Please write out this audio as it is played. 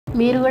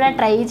మీరు కూడా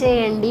ట్రై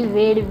చేయండి.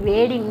 వేడి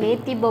వేడి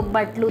నేతి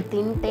బొబ్బట్లు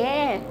తింటే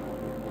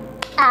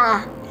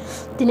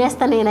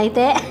తినేస్తా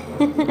నేనైతే.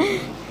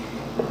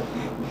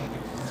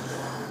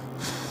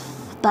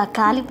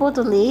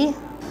 కాలిపోతుంది.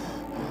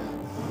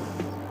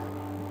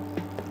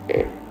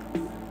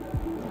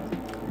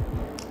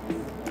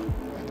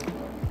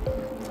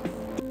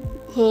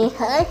 Hey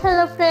hi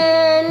hello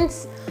friends,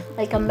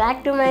 welcome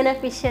back to mine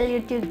official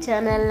YouTube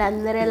channel.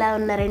 అందరూ ఎలా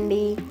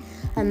ఉన్నారండి?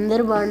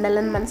 అందరూ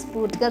బాగుండాలని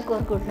మనస్ఫూర్తిగా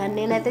కోరుకుంటున్నాను.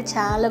 నేనైతే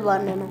చాలా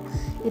బాగున్నాను.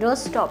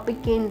 ఈరోజు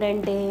టాపిక్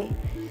ఏంటంటే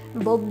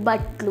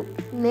బొబ్బట్లు,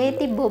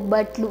 నేతి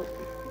బొబ్బట్లు.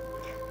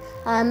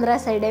 ఆంధ్ర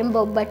సైడ్ ఏం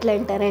బొబ్బట్లు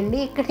అంటారండి,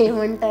 ఇక్కడ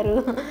ఏమంటారు,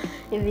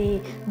 ఇవి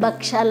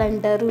భక్షాలు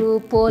అంటారు,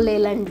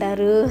 పోలేలు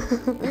అంటారు,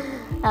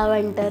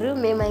 అవంటారు.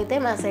 మేమైతే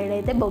మా సైడ్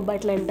అయితే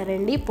బొబ్బట్లు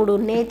అంటారండి. ఇప్పుడు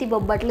నేతి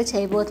బొబ్బట్లు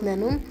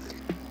చేయబోతున్నాను.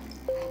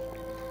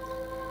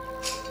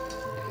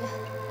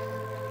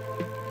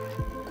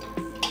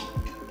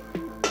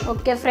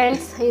 ఓకే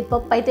ఫ్రెండ్స్, ఈ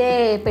పప్పు అయితే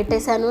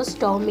పెట్టేశాను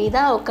స్టవ్ మీద.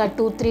 ఒక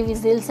 2-3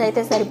 విజిల్స్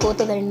అయితే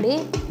సరిపోతుందండి.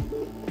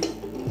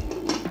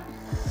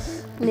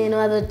 నేను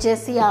అది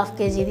వచ్చేసి 1/2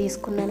 kg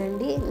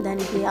తీసుకున్నానండి.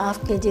 దానికి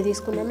 1/2 kg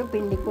తీసుకున్నాను.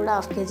 పిండి కూడా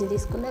 1/2 kg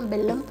తీసుకున్నాను.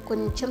 బెల్లం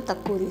కొంచెం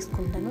తక్కువ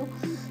తీసుకుంటాను.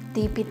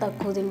 తీపి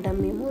తక్కువ తింటాం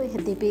మేము,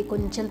 తీపి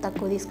కొంచెం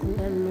తక్కువ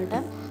తీసుకుంటాను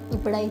అనమాట.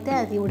 ఇప్పుడైతే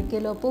అది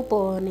ఉడికేలోపు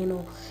నేను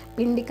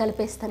పిండి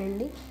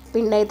కలిపేస్తానండి.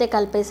 పిండి అయితే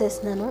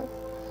కలిపేసేస్తున్నాను.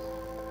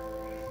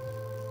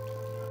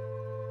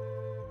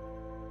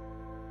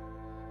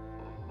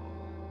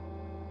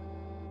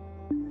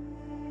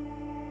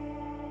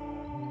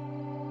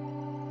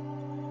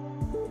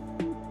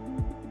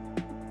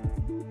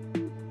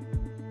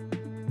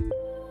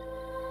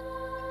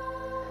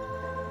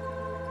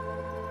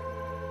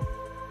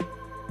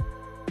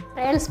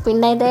 ఫ్రెండ్స్,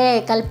 పిండి అయితే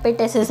కలిపి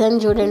పెట్టేసేసాను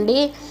చూడండి.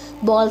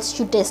 బాల్స్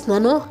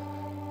చుట్టేస్తున్నాను.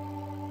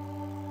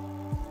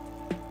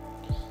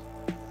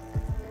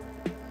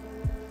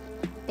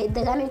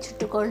 పెద్దగానే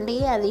చుట్టుకోండి,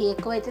 అది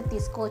ఎక్కువైతే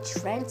తీసుకోవచ్చు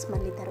ఫ్రెండ్స్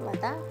మళ్ళీ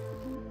తర్వాత.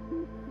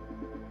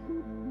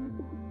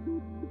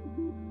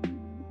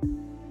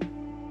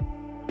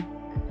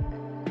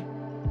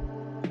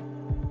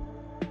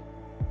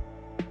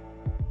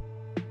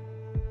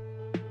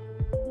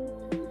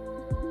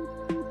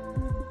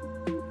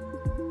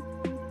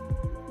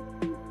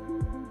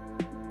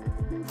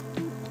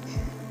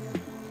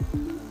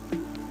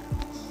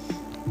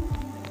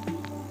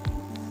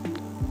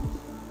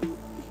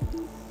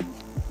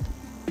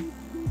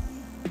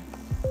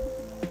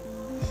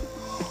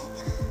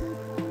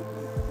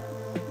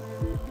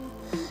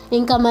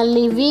 ఇంకా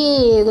మళ్ళీ ఇవి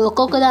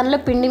ఒక్కొక్క దానిలో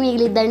పిండి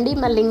మిగిలిద్దండి,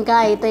 మళ్ళీ ఇంకా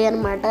అవుతాయి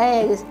అన్నమాట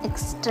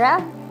ఎక్స్ట్రా.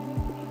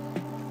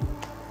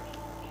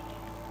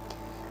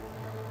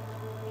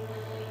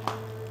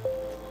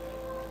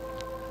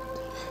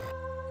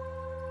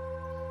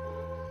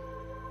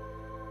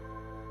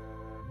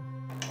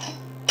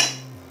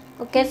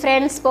 ఓకే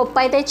ఫ్రెండ్స్, పప్పు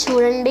అయితే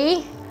చూడండి,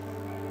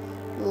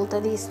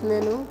 మూత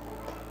తీస్తున్నాను.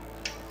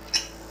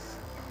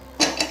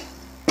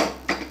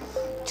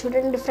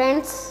 చూడండి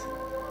ఫ్రెండ్స్,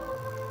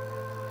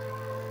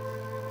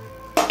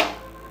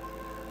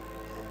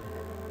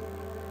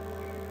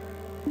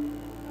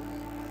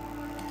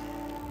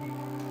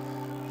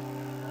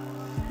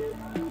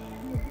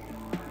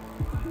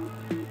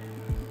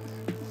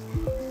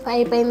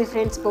 అయిపోయింది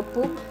ఫ్రెండ్స్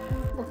పప్పు.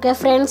 ఓకే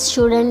ఫ్రెండ్స్,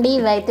 చూడండి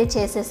ఇవైతే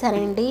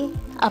చేసేసానండి.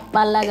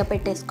 అప్పాల్లాగా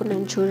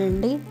పెట్టేసుకున్నాను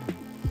చూడండి.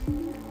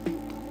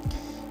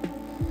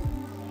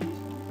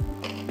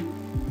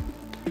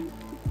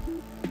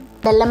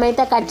 బెల్లం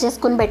అయితే కట్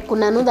చేసుకుని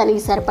పెట్టుకున్నాను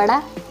దానికి సరిపడా.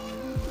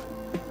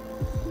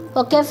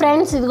 ఓకే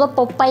ఫ్రెండ్స్, ఇదిగో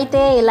పప్పు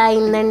అయితే ఇలా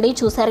అయిందండి,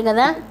 చూసారు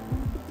కదా.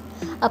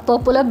 ఆ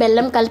పప్పులో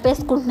బెల్లం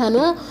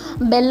కలిపేసుకుంటున్నాను.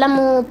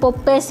 బెల్లము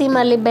పప్పు వేసి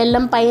మళ్ళీ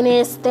బెల్లం పైన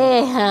వేస్తే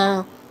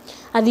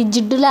అది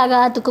జిడ్డులాగా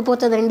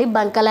అతుక్కుపోతుందండి,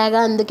 బంకలాగా.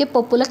 అందుకే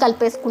పప్పులో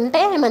కలిపేసుకుంటే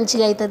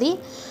మంచిగా అవుతుంది.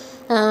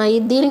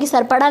 దీనికి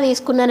సరిపడా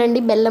తీసుకున్నానండి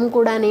బెల్లం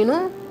కూడా నేను.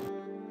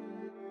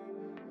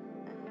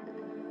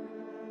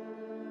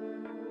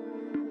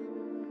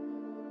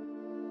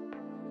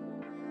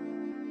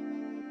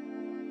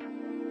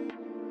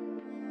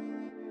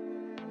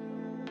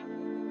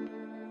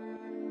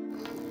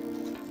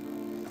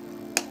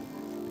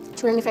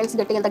 చూడండి ఫ్రెండ్స్,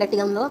 ఎంత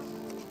గట్టిగా ఉందో.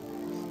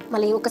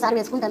 మళ్ళీ ఒక్కసారి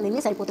వేసుకుంటాను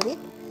దీన్ని, సరిపోతుంది.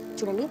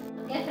 చూడండి.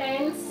 ఓకే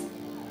ఫ్రెండ్స్,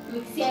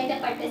 మిక్సీ అయితే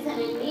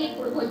పట్టేసానండి.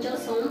 ఇప్పుడు కొంచెం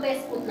సోంపు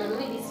వేసుకుంటున్నాను.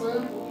 ఇది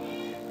సోంపు,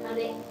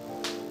 అదే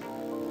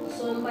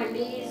సోంపు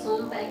అండి,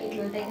 సోంపు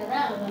ప్యాకెట్లు ఉంటాయి కదా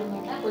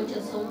అవన్నమాట. కొంచెం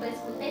సోంపు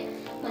వేసుకుంటే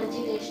మంచి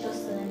టేస్ట్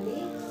వస్తుందండి.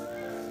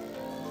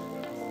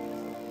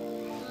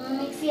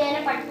 మిక్సీ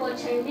అయినా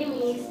పట్టుకోవచ్చండి,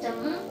 మీ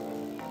ఇష్టము.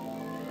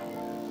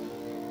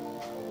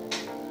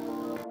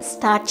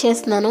 స్టార్ట్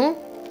చేస్తున్నాను.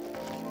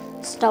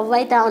 స్టవ్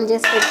అయితే ఆన్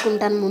చేసి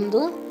పెట్టుకుంటాను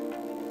ముందు.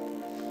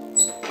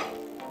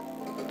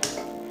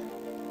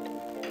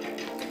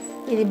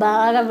 ఇది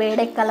బాగా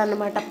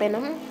వేడెక్కాలన్నమాట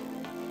పెనం.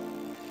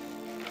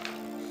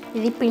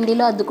 ఇది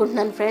పిండిలో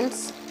అద్దుకుంటున్నాను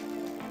ఫ్రెండ్స్.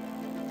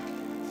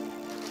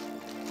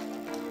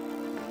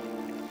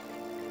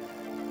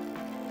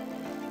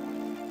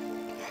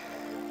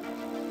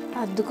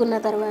 అద్దుకున్న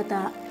తర్వాత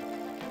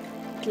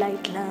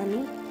ఇట్లా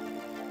అని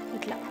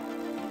ఇట్లా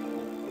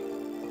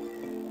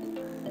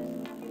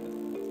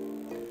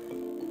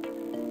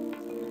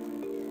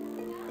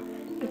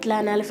ఇట్లా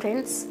అనాలి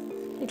ఫ్రెండ్స్.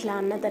 ఇట్లా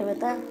అన్న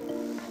తర్వాత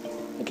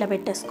ఇట్లా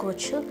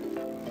పెట్టేసుకోవచ్చు.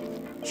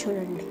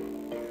 చూడండి,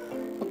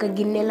 ఒక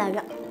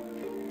గిన్నెలాగా.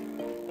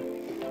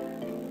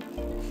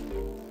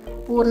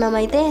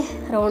 పూర్ణమైతే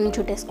రౌండ్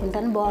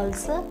చుట్టేసుకుంటాను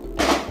బాల్స్.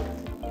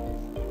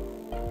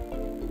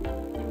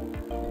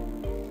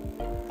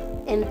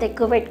 ఎంత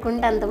ఎక్కువ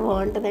పెట్టుకుంటే అంత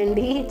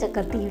బాగుంటుందండి.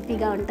 చక్కగా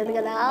తీపిగా ఉంటుంది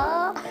కదా,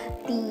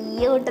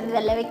 తీయ ఉంటుంది.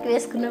 బెల్లం ఎక్కువ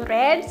వేసుకున్నాం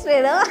ఫ్రెండ్స్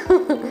ఏదో.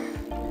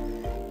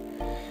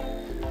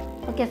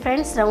 ఓకే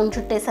ఫ్రెండ్స్, రౌండ్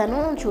చుట్టేసాను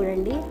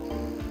చూడండి.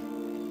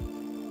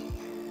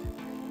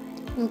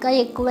 ఇంకా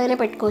ఎక్కువైనా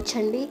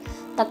పెట్టుకోవచ్చండి.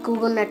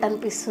 తక్కువగా ఉన్నట్టు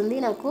అనిపిస్తుంది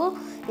నాకు,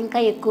 ఇంకా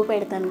ఎక్కువ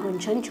పెడతాను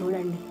కొంచెం.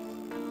 చూడండి,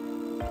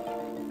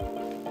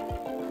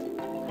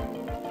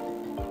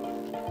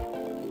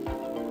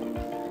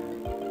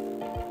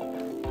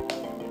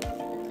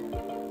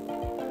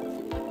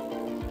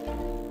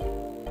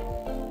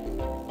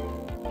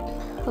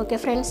 ఓకే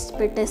ఫ్రెండ్స్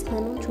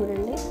పెట్టేస్తున్నాను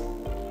చూడండి.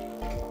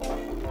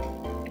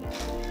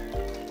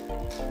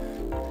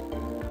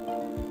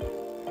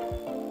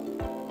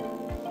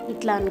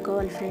 ఇట్లా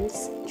అనుకోవాలి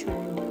ఫ్రెండ్స్.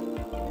 చూడండి,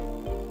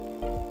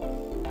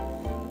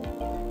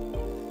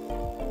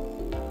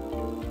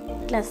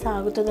 ఇట్లా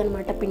సాగుతుంది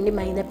అనమాట పిండి.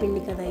 మైదా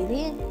పిండి కదా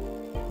ఇది.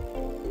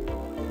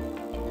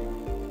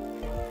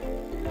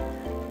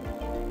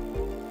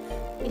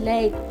 ఇలా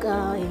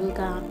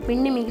ఇంకా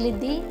పిండి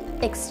మిగిలిద్ది,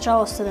 ఎక్స్ట్రా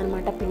వస్తుంది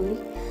అనమాట పిండి.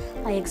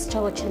 ఆ ఎక్స్ట్రా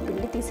వచ్చిన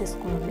పిండి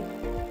తీసేసుకోండి.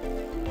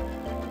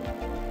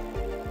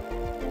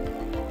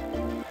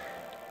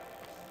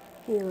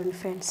 ఇదిగోండి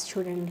ఫ్రెండ్స్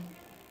చూడండి.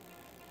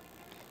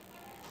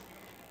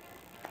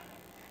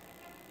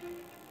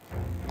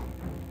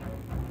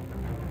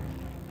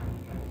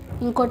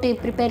 ఇంకోటి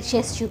ప్రిపేర్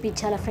చేసి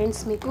చూపించాలా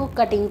ఫ్రెండ్స్ మీకు.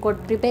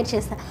 ఇంకోటి ప్రిపేర్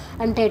చేస్తా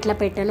అంటే ఎట్లా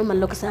పెట్టాను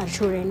మళ్ళీ ఒకసారి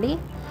చూడండి.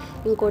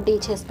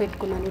 ఇంకోటి చేసి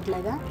పెట్టుకున్నాను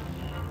ఇట్లాగా.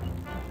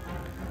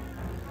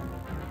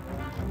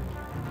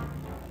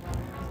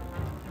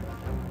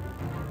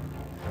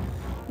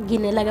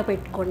 గిన్నెలాగా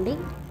పెట్టుకోండి.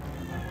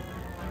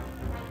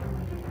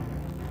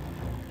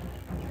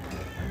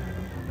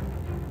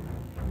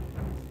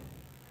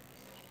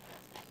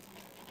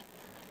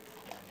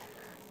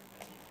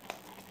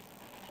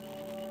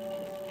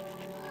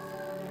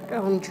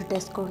 రౌండ్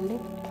చుట్టేసుకోండి.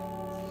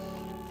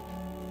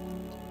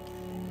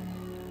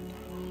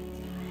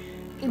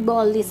 ఈ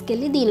బాల్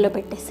తీసుకెళ్ళి దీనిలో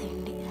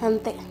పెట్టేసేయండి.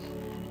 అంతే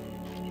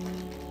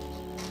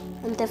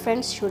అంతే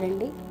ఫ్రెండ్స్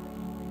చూడండి.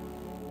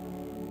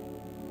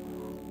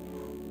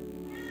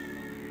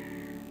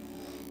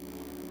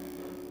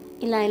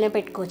 ఇలా అయినా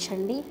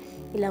పెట్టుకోవచ్చండి.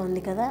 ఇలా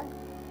ఉంది కదా,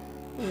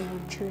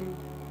 చూడండి.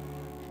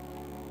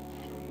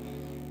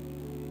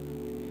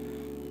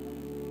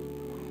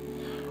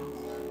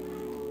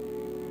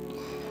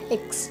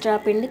 ఎక్స్ట్రా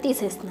పిండి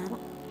తీసేస్తున్నారు.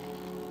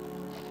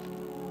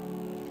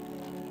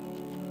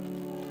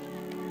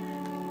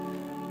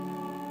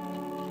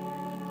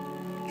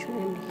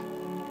 చూడండి,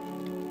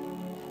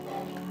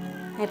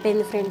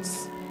 అయిపోయింది ఫ్రెండ్స్.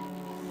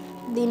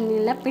 దీన్ని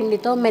ఇలా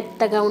పిండితో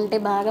మెత్తగా ఉంటే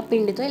బాగా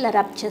పిండితో ఇలా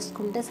రబ్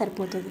చేసుకుంటే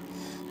సరిపోతుంది.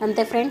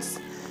 అంతే ఫ్రెండ్స్,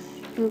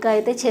 ఇంకా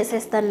అయితే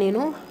చేసేస్తాను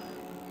నేను.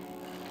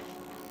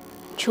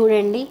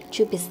 చూడండి,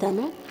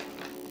 చూపిస్తాను.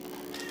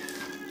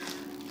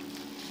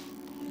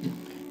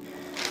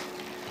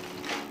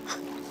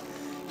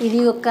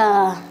 ఇది ఒక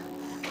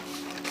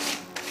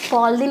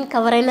పాలిథిన్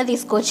కవర్ అయినా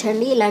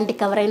తీసుకోవచ్చండి. ఇలాంటి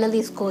కవర్ అయినా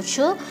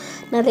తీసుకోవచ్చు.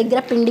 నా దగ్గర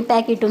పిండి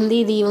ప్యాకెట్ ఉంది.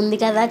 ఇది ఉంది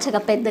కదా,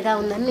 చాలా పెద్దగా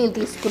ఉందని నేను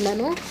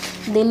తీసుకున్నాను.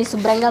 దీన్ని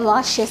శుభ్రంగా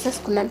వాష్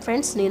చేసేసుకున్నాను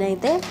ఫ్రెండ్స్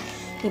నేనైతే.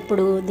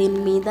 ఇప్పుడు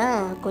దీని మీద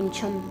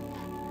కొంచెం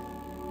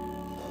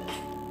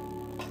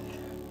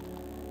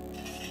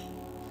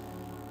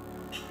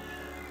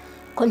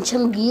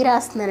గీ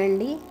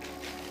రాస్తున్నానండి.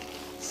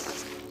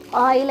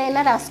 ఆయిల్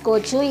అయినా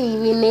రాసుకోవచ్చు.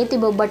 ఇవి నేతి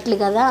బొబ్బట్లు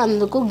కదా,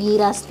 అందుకు గీ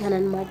రాస్తున్నాను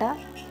అనమాట.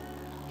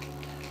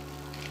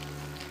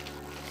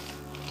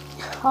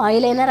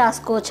 ఆయిల్ అయినా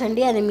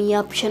రాసుకోవచ్చండి, అది మీ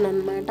ఆప్షన్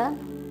అనమాట.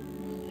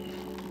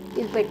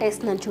 ఇది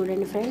పెట్టేస్తున్నాను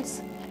చూడండి ఫ్రెండ్స్.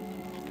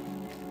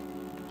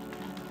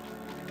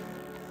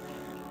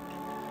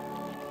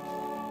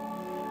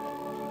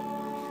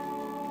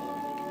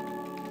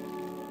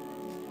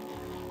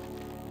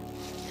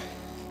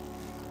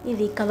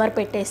 ఇది కవర్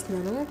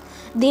పెట్టేస్తున్నాను.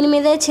 దీని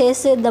మీదే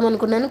చేసేద్దాం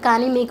అనుకున్నాను,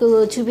 కానీ మీకు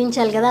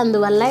చూపించాలి కదా,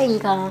 అందువల్ల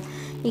ఇంకా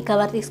ఈ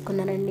కవర్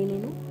తీసుకున్నానండి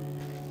నేను.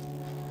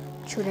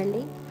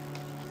 చూడండి,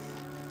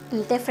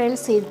 అంతే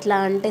ఫ్రెండ్స్. ఇట్లా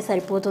అంటే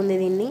సరిపోతుంది.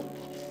 దీన్ని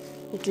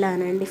ఇట్లా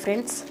అనండి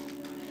ఫ్రెండ్స్.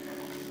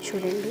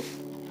 చూడండి,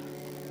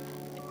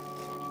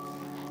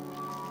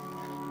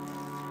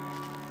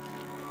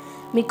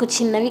 మీకు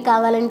చిన్నవి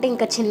కావాలంటే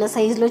ఇంకా చిన్న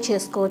సైజులో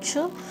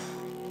చేసుకోవచ్చు,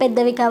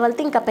 పెద్దవి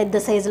కావాలంటే ఇంకా పెద్ద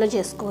సైజులో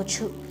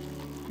చేసుకోవచ్చు.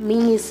 మీ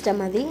ఇష్టం,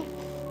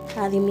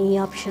 అది మీ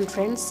ఆప్షన్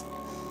ఫ్రెండ్స్.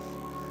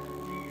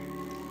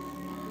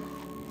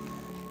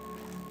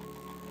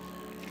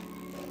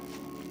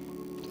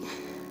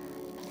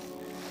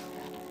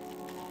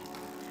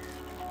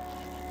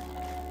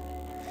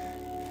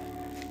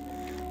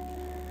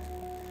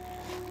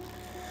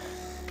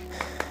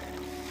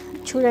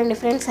 చూడండి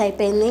ఫ్రెండ్స్,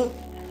 అయిపోయింది.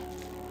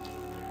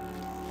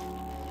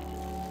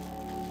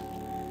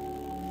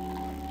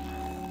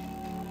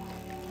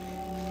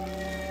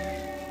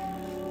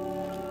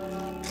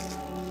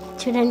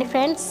 చూడండి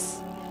ఫ్రెండ్స్,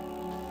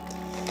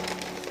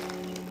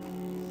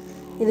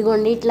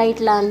 ఇదిగోండి ఇట్లా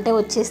ఇట్లా అంటే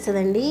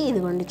వచ్చేస్తుందండి.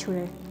 ఇదిగోండి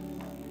చూడండి.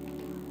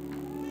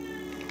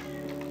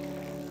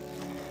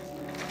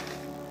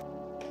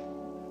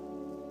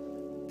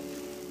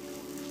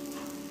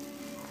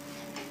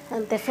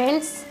 అంతే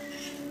ఫ్రెండ్స్,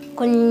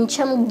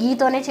 కొంచెం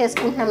గీతోనే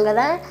చేసుకుంటున్నాం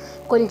కదా,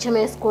 కొంచెం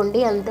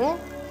వేసుకోండి అంతే.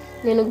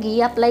 నేను గీ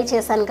అప్లై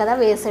చేశాను కదా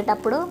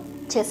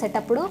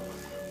చేసేటప్పుడు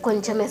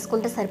కొంచెం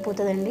వేసుకుంటే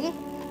సరిపోతుందండి.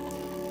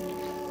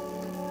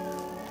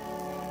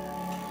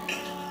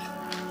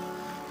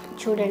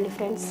 చూడండి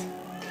ఫ్రెండ్స్,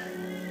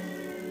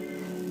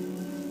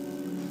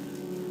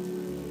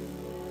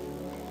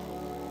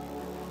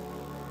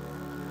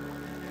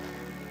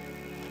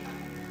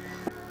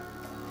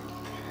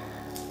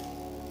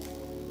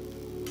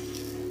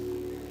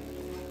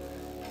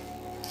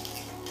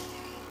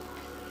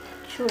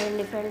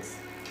 చూడండి ఫ్రెండ్స్,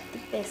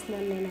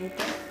 తిప్పేస్తున్నాను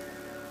నేనైతే.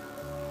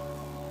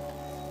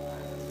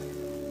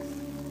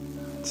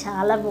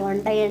 చాలా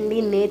బాగుంటాయండి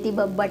నేతి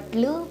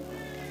బొబ్బట్లు.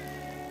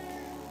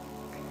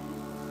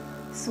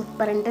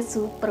 సూపర్ అంటే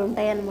సూపర్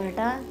ఉంటాయి అన్నమాట.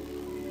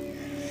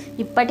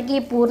 ఇప్పటికీ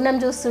పూర్ణం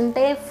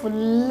చూస్తుంటే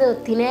ఫుల్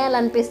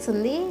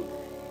తినేయాలనిపిస్తుంది.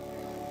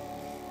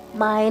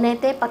 మా ఆయన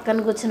అయితే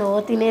పక్కన కూర్చుని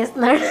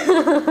తినేస్తున్నాడు.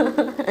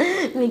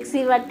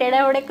 మిక్సీ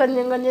పట్టేటప్పుడే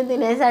కొంచెం కొంచెం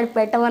తినేసాడు,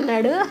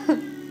 పెట్టమన్నాడు.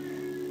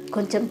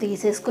 కొంచెం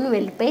తీసేసుకుని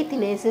వెళ్ళిపోయి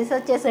తినేసేసి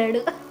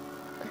వచ్చేసాడు.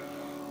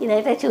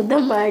 ఇదైతే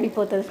చూద్దాం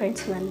మాడిపోతుంది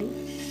ఫ్రెండ్స్. మళ్ళీ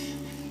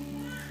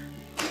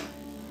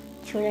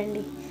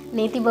చూడండి,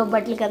 నేతి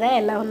బొబ్బట్లు కదా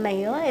ఎలా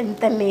ఉన్నాయో,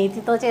 ఎంత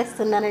నేతితో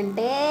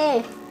చేస్తున్నానంటే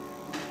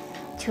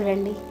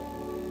చూడండి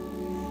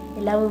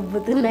ఎలా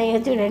ఉబ్బుతున్నాయో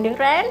చూడండి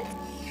ఫ్రెండ్స్.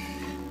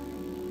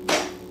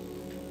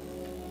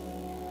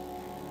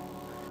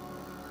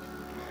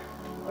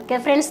 ఓకే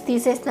ఫ్రెండ్స్,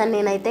 తీసేస్తాను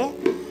నేనైతే.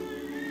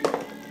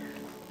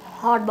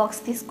 హాట్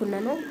బాక్స్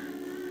తీసుకున్నాను,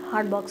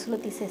 హాట్ బాక్స్లో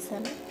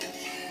తీసేస్తాను.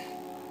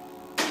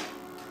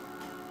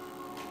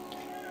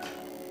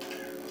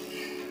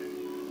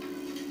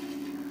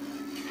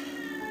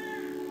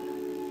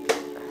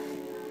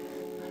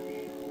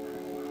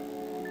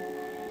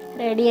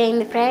 రెడీ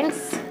అయింది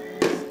ఫ్రెండ్స్.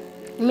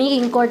 మీకు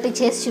ఇంకోటి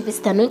చేసి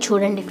చూపిస్తాను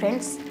చూడండి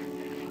ఫ్రెండ్స్.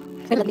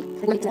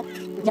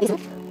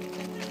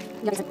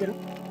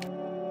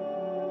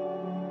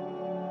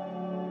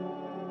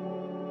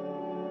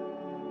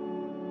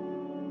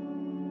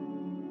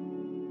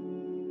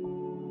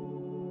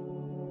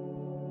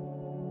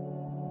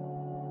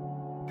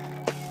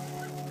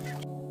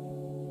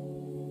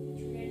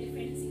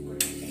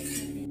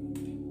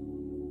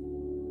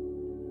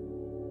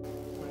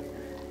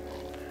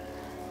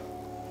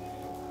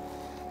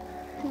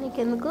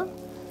 నీకెందుకు?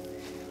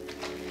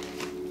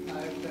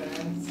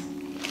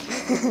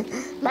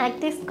 నాకు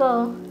తీసుకో.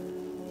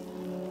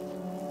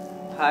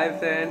 Hi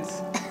friends.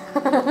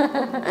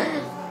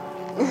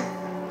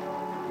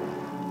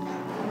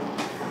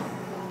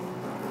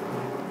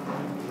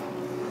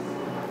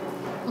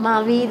 మా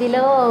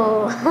వీధిలో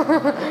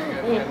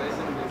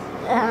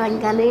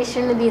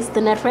గణేషుని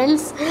తీస్తున్నారు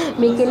ఫ్రెండ్స్.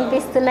 మీకు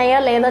వినిపిస్తున్నాయో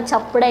లేదో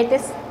చప్పుడైతే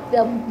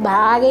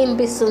బాగా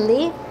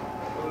వినిపిస్తుంది.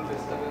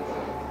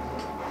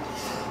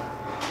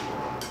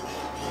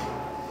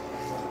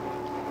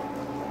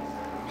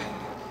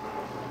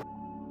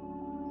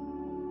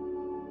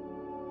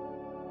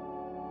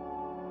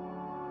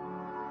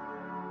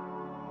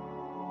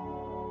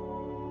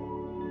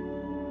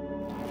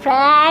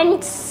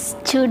 ఫ్రెండ్స్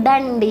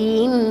చూడండి,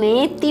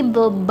 నేతి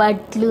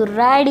బొబ్బట్లు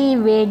రెడీ,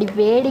 వేడి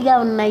వేడిగా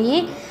ఉన్నాయి.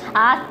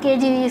 1/2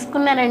 kg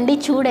తీసుకున్నానండి.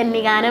 చూడండి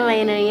గానం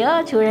అయినాయో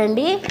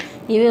చూడండి.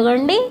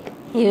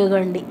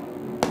 ఇవిగోండి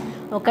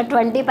ఒక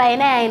 20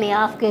 పైన అయినాయి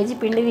 1/2 kg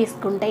పిండి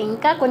తీసుకుంటే.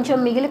 ఇంకా కొంచెం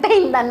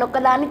మిగిలిపోయింది, దాన్ని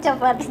ఒక్కదాన్ని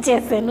చపాతీ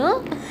చేశాను.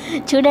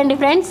 చూడండి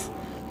ఫ్రెండ్స్,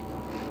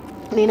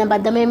 నేను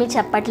అబద్ధమేమీ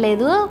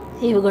చెప్పట్లేదు.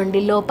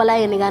 ఇవిగోండి లోపల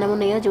ఎన్ని గానం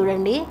ఉన్నాయో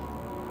చూడండి.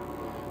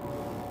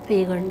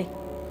 ఇవిగోండి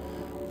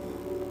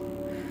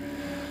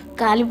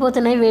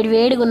కాలిపోతున్నాయి, వేడి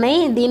వేడిగా ఉన్నాయి.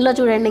 దీనిలో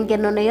చూడండి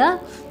ఇంకెన్ని ఉన్నాయో.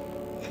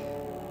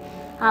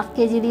 1/2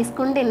 kg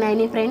తీసుకుంటే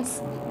ఇన్ని ఫ్రెండ్స్.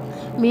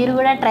 మీరు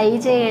కూడా ట్రై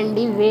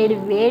చేయండి. వేడి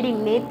వేడి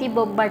నేతి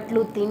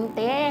బొబ్బట్లు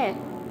తింటే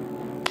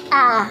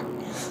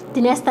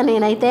తినేస్తాను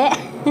నేనైతే.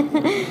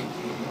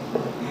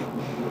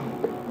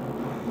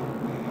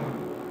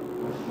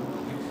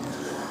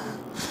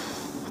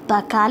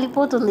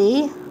 కాలిపోతుంది.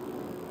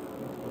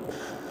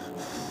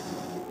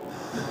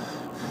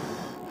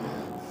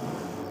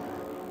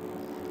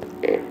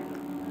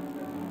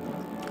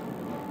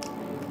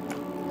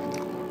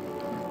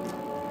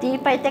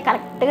 తీపి అయితే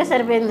కరెక్ట్గా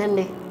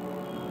సరిపోయిందండి.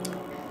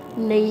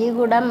 నెయ్యి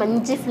కూడా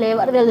మంచి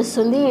ఫ్లేవర్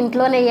తెలుస్తుంది.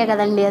 ఇంట్లో నెయ్యే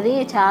కదండి, అది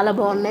చాలా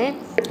బాగున్నాయి.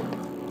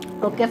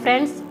 ఓకే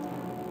ఫ్రెండ్స్,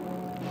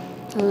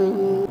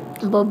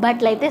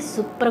 బొబ్బట్లు అయితే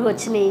సూపర్గా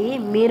వచ్చినాయి.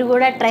 మీరు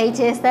కూడా ట్రై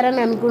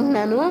చేస్తారని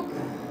అనుకుంటున్నాను.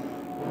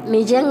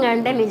 నిజంగా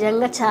అంటే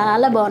నిజంగా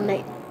చాలా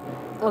బాగున్నాయి.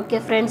 ఓకే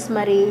ఫ్రెండ్స్,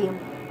 మరి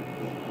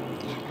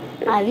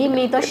అది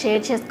మీతో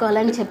షేర్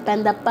చేసుకోవాలని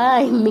చెప్పాను తప్ప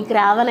మీకు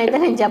రావని అయితే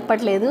నేను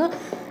చెప్పట్లేదు.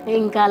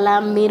 ఇంకా అలా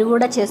మీరు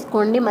కూడా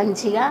చేసుకోండి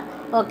మంచిగా.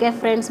 ఓకే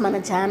ఫ్రెండ్స్, మన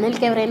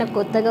ఛానల్కి ఎవరైనా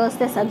కొత్తగా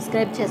వస్తే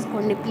సబ్స్క్రైబ్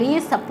చేసుకోండి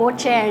ప్లీజ్, సపోర్ట్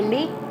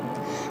చేయండి.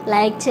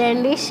 లైక్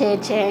చేయండి,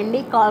 షేర్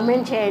చేయండి,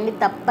 కామెంట్ చేయండి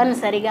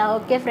తప్పనిసరిగా.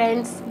 Okay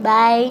friends,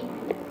 bye.